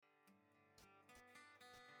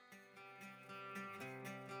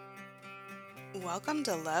Welcome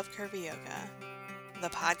to Love Curvy Yoga, the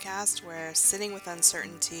podcast where sitting with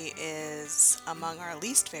uncertainty is among our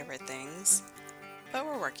least favorite things, but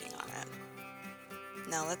we're working on it.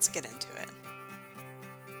 Now let's get into it.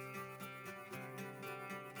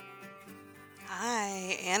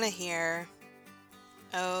 Hi, Anna here.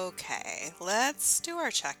 Okay, let's do our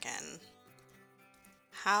check in.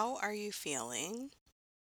 How are you feeling?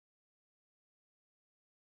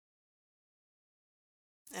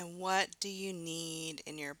 And what do you need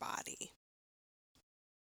in your body?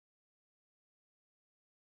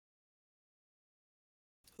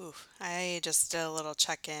 Oof, I just did a little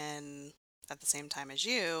check in at the same time as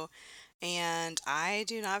you, and I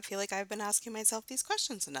do not feel like I've been asking myself these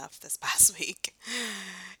questions enough this past week.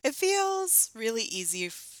 It feels really easy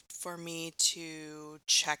for me to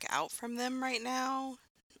check out from them right now.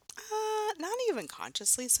 Not even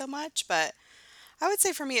consciously so much, but I would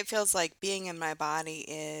say for me, it feels like being in my body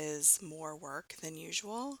is more work than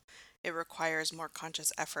usual. It requires more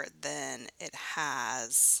conscious effort than it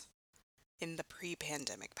has in the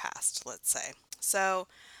pre-pandemic past, let's say. So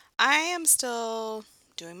I am still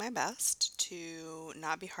doing my best to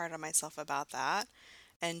not be hard on myself about that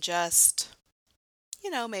and just,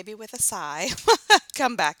 maybe with a sigh,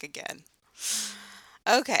 come back again.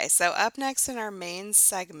 Okay, so up next in our main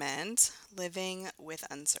segment, living with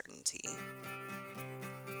uncertainty.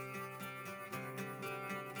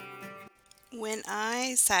 When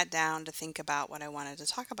I sat down to think about what I wanted to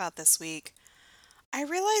talk about this week, I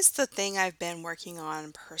realized the thing I've been working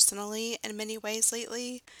on personally in many ways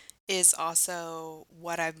lately is also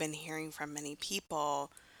what I've been hearing from many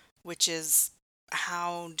people, which is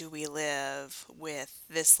how do we live with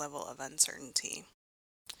this level of uncertainty?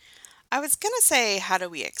 I was going to say, how do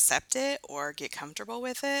we accept it or get comfortable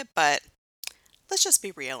with it? But let's just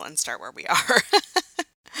be real and start where we are.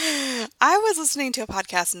 I was listening to a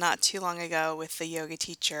podcast not too long ago with the yoga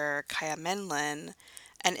teacher Kaya Menlin,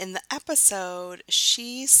 and in the episode,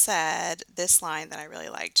 she said this line that I really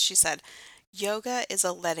liked. She said, "Yoga is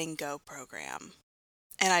a letting go program."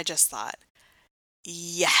 And I just thought,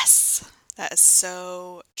 yes, that is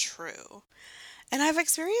so true. And I've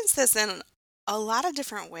experienced this in a lot of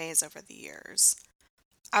different ways over the years.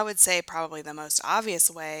 I would say probably the most obvious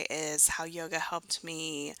way is how yoga helped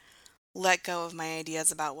me let go of my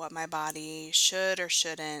ideas about what my body should or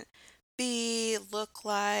shouldn't be, look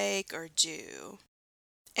like, or do.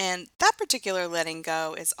 And that particular letting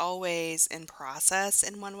go is always in process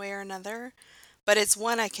in one way or another, but it's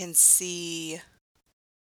one I can see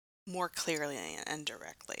more clearly and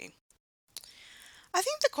directly. I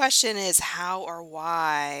think the question is how or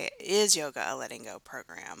why is yoga a letting go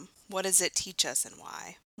program? What does it teach us and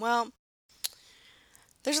why? Well,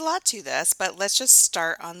 there's a lot to this, but let's just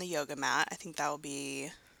start on the yoga mat. I think that will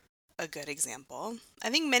be a good example.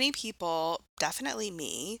 I think many people, definitely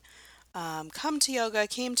me, came to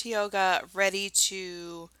yoga ready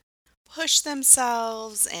to push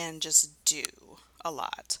themselves and just do a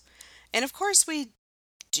lot. And of course, we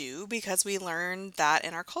do because we learned that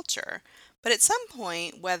in our culture. But at some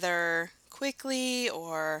point, whether quickly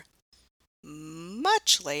or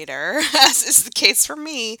much later, as is the case for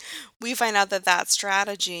me, we find out that that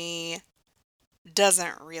strategy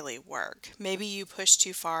doesn't really work. Maybe you push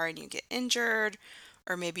too far and you get injured,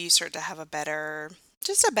 or maybe you start to have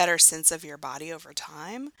just a better sense of your body over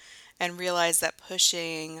time and realize that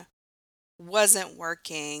pushing wasn't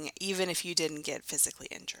working even if you didn't get physically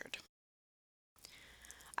injured.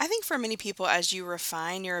 I think for many people, as you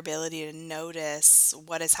refine your ability to notice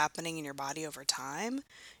what is happening in your body over time,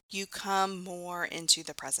 you come more into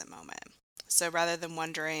the present moment. So rather than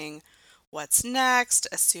wondering what's next,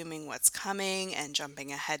 assuming what's coming, and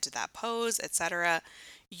jumping ahead to that pose, etc.,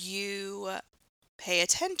 you pay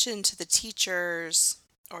attention to the teacher's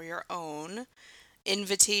or your own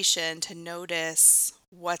invitation to notice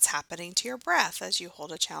what's happening to your breath as you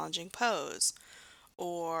hold a challenging pose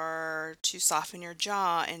or to soften your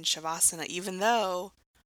jaw in Shavasana, even though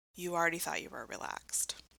you already thought you were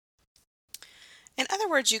relaxed. In other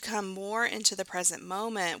words, you come more into the present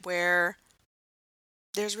moment where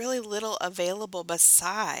there's really little available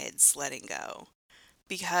besides letting go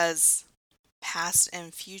because past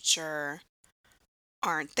and future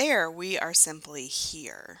aren't there. We are simply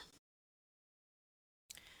here.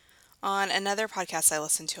 On another podcast I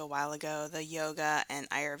listened to a while ago, the yoga and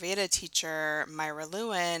Ayurveda teacher Myra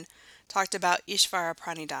Lewin talked about Ishvara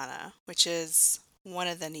Pranidhana, which is one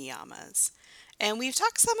of the niyamas. And we've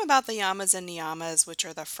talked some about the yamas and niyamas, which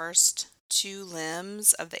are the first two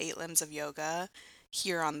limbs of the eight limbs of yoga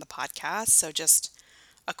here on the podcast. So just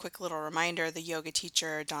a quick little reminder, the yoga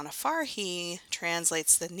teacher Donna Farhi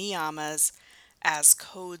translates the niyamas as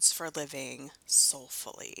codes for living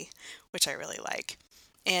soulfully, which I really like.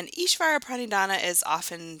 And Ishvara Pranidhana is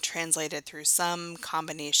often translated through some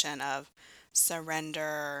combination of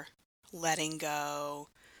surrender, letting go.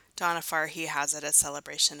 Donna Farhi has it as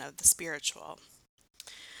celebration of the spiritual.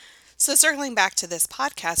 So, circling back to this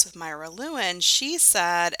podcast with Myra Lewin, she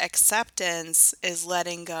said acceptance is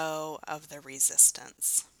letting go of the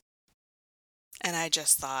resistance. And I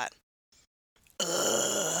just thought,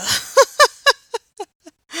 ugh.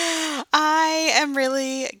 I am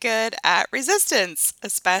really good at resistance,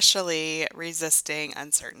 especially resisting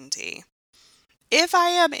uncertainty. If I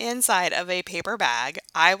am inside of a paper bag,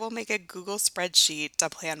 I will make a Google spreadsheet to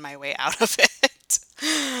plan my way out of it.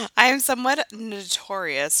 I am somewhat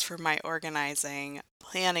notorious for my organizing,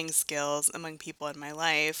 planning skills among people in my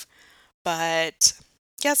life, but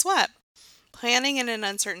guess what? Planning in an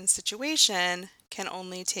uncertain situation can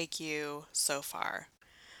only take you so far.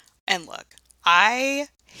 And look, I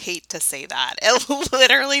hate to say that. It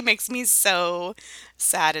literally makes me so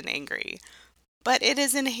sad and angry. But it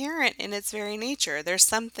is inherent in its very nature. There's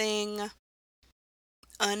something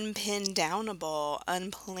unpin downable,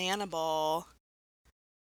 unplannable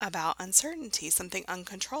about uncertainty, something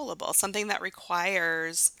uncontrollable, something that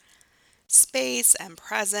requires space and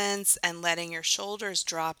presence and letting your shoulders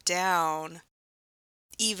drop down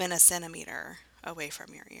even a centimeter away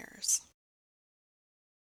from your ears.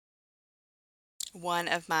 One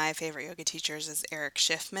of my favorite yoga teachers is Eric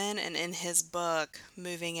Schiffman, and in his book,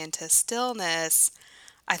 Moving into Stillness,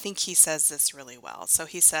 I think he says this really well. So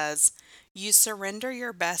he says, you surrender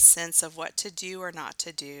your best sense of what to do or not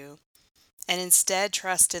to do, and instead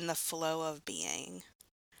trust in the flow of being.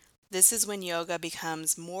 This is when yoga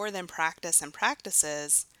becomes more than practice and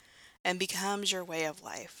practices and becomes your way of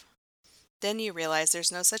life. Then you realize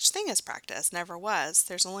there's no such thing as practice, never was.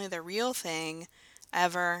 There's only the real thing,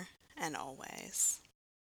 ever and always.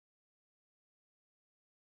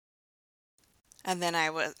 And then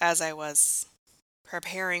as I was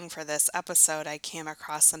preparing for this episode, I came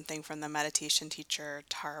across something from the meditation teacher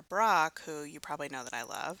Tara Brach, who you probably know that I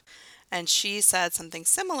love. And she said something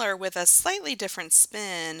similar with a slightly different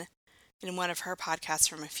spin in one of her podcasts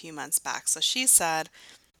from a few months back. So she said,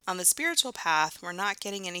 on the spiritual path, we're not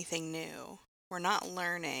getting anything new. We're not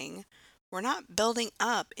learning. We're not building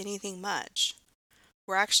up anything much.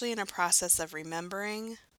 We're actually in a process of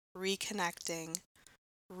remembering, reconnecting,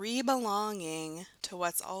 rebelonging to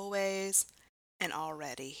what's always and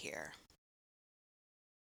already here.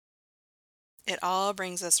 It all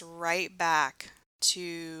brings us right back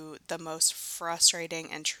to the most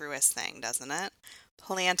frustrating and truest thing, doesn't it?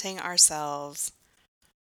 Planting ourselves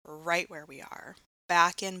right where we are,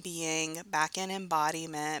 back in being, back in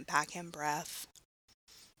embodiment, back in breath,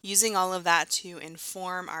 using all of that to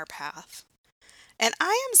inform our path. And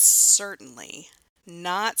I am certainly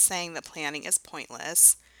not saying that planning is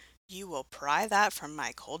pointless. You will pry that from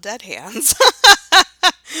my cold dead hands.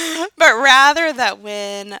 But rather that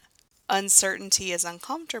when uncertainty is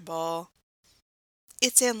uncomfortable,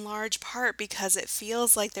 it's in large part because it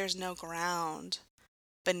feels like there's no ground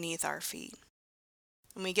beneath our feet.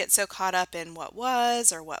 And we get so caught up in what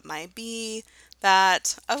was or what might be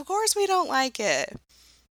that, of course, we don't like it.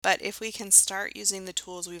 But if we can start using the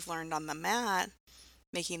tools we've learned on the mat,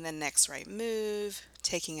 making the next right move,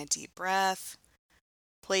 taking a deep breath,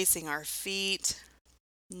 placing our feet,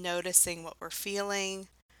 noticing what we're feeling,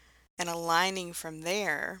 and aligning from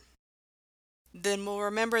there, then we'll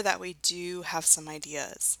remember that we do have some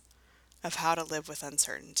ideas of how to live with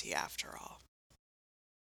uncertainty after all.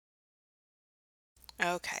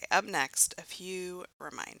 Okay, up next, a few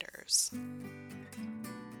reminders.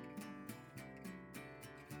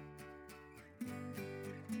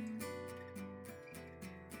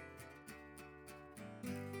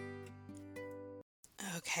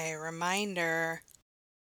 Okay, reminder,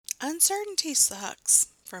 uncertainty sucks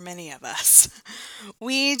for many of us.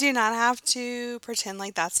 We do not have to pretend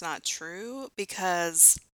like that's not true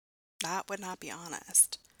because that would not be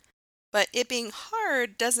honest. But it being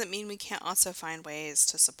hard doesn't mean we can't also find ways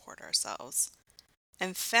to support ourselves.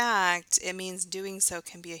 In fact, it means doing so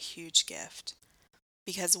can be a huge gift.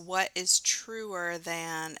 Because what is truer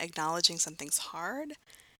than acknowledging something's hard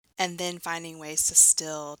and then finding ways to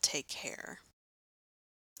still take care?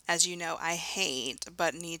 As you know, I hate,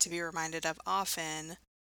 but need to be reminded of often,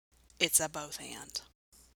 it's a both and.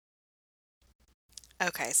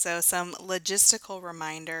 Okay, so some logistical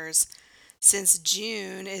reminders. Since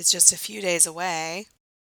June is just a few days away,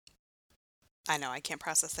 I know I can't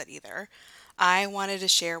process that either. I wanted to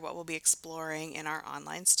share what we'll be exploring in our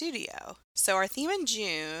online studio. So, our theme in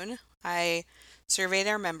June, I surveyed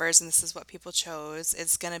our members, and this is what people chose.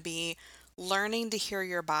 It's going to be learning to hear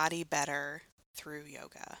your body better through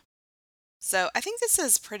yoga. So I think this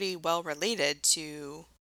is pretty well related to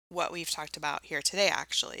what we've talked about here today,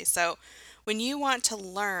 actually. So when you want to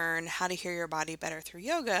learn how to hear your body better through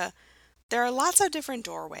yoga, there are lots of different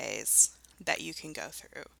doorways that you can go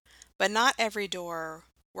through, but not every door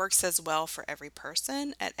works as well for every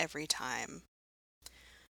person at every time.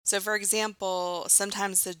 So, for example,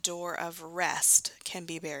 sometimes the door of rest can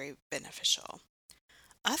be very beneficial.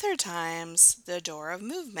 Other times, the door of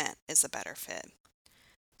movement is a better fit.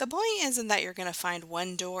 The point isn't that you're going to find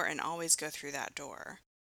one door and always go through that door.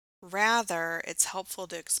 Rather, it's helpful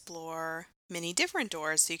to explore many different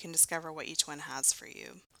doors so you can discover what each one has for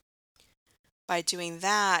you. By doing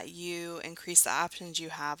that, you increase the options you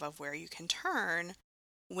have of where you can turn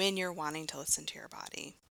when you're wanting to listen to your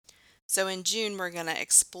body. So in June, we're going to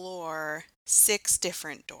explore 6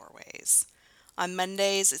 different doorways. On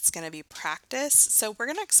Mondays, it's going to be practice. So we're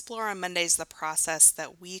going to explore on Mondays the process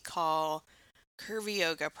that we call Curvy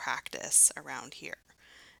Yoga practice around here.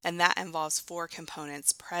 And that involves 4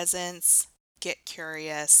 components: presence, get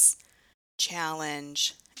curious,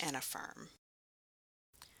 challenge, and affirm.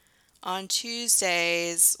 On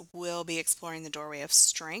Tuesdays, we'll be exploring the doorway of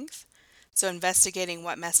strength. So, investigating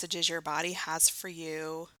what messages your body has for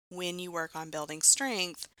you when you work on building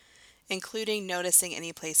strength, including noticing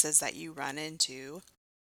any places that you run into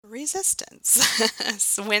resistance.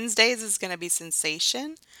 So Wednesdays is going to be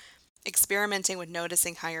sensation, experimenting with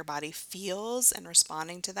noticing how your body feels and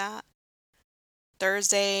responding to that.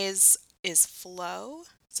 Thursdays is flow,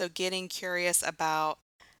 so getting curious about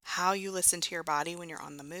how you listen to your body when you're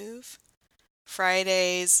on the move.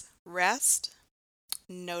 Fridays, rest,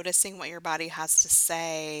 noticing what your body has to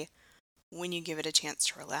say when you give it a chance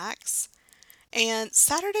to relax. And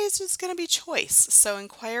Saturdays is going to be choice, so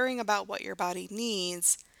inquiring about what your body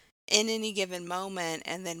needs in any given moment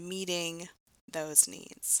and then meeting those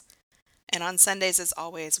needs. And on Sundays, as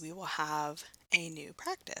always, we will have a new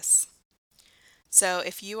practice. So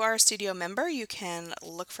if you are a studio member, you can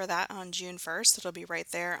look for that on June 1st. It'll be right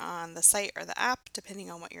there on the site or the app, depending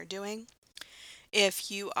on what you're doing.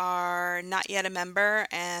 If you are not yet a member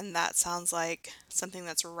and that sounds like something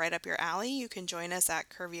that's right up your alley, you can join us at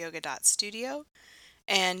curvyyoga.studio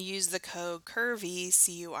and use the code CURVY,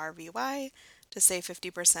 CURVY, to save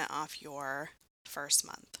 50% off your first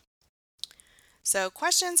month. So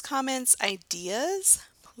questions, comments, ideas,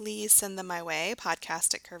 please send them my way,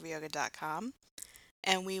 podcast@curvyyoga.com.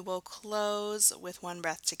 And we will close with one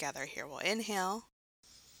breath together here. We'll inhale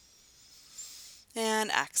and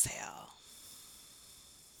exhale.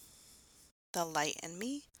 The light in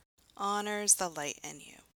me honors the light in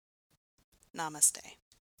you. Namaste.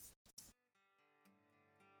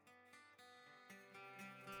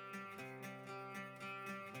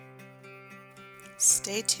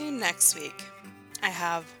 Stay tuned next week. I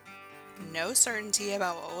have no certainty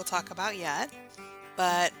about what we'll talk about yet,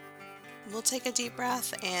 but we'll take a deep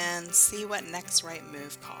breath and see what next right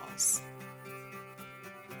move calls.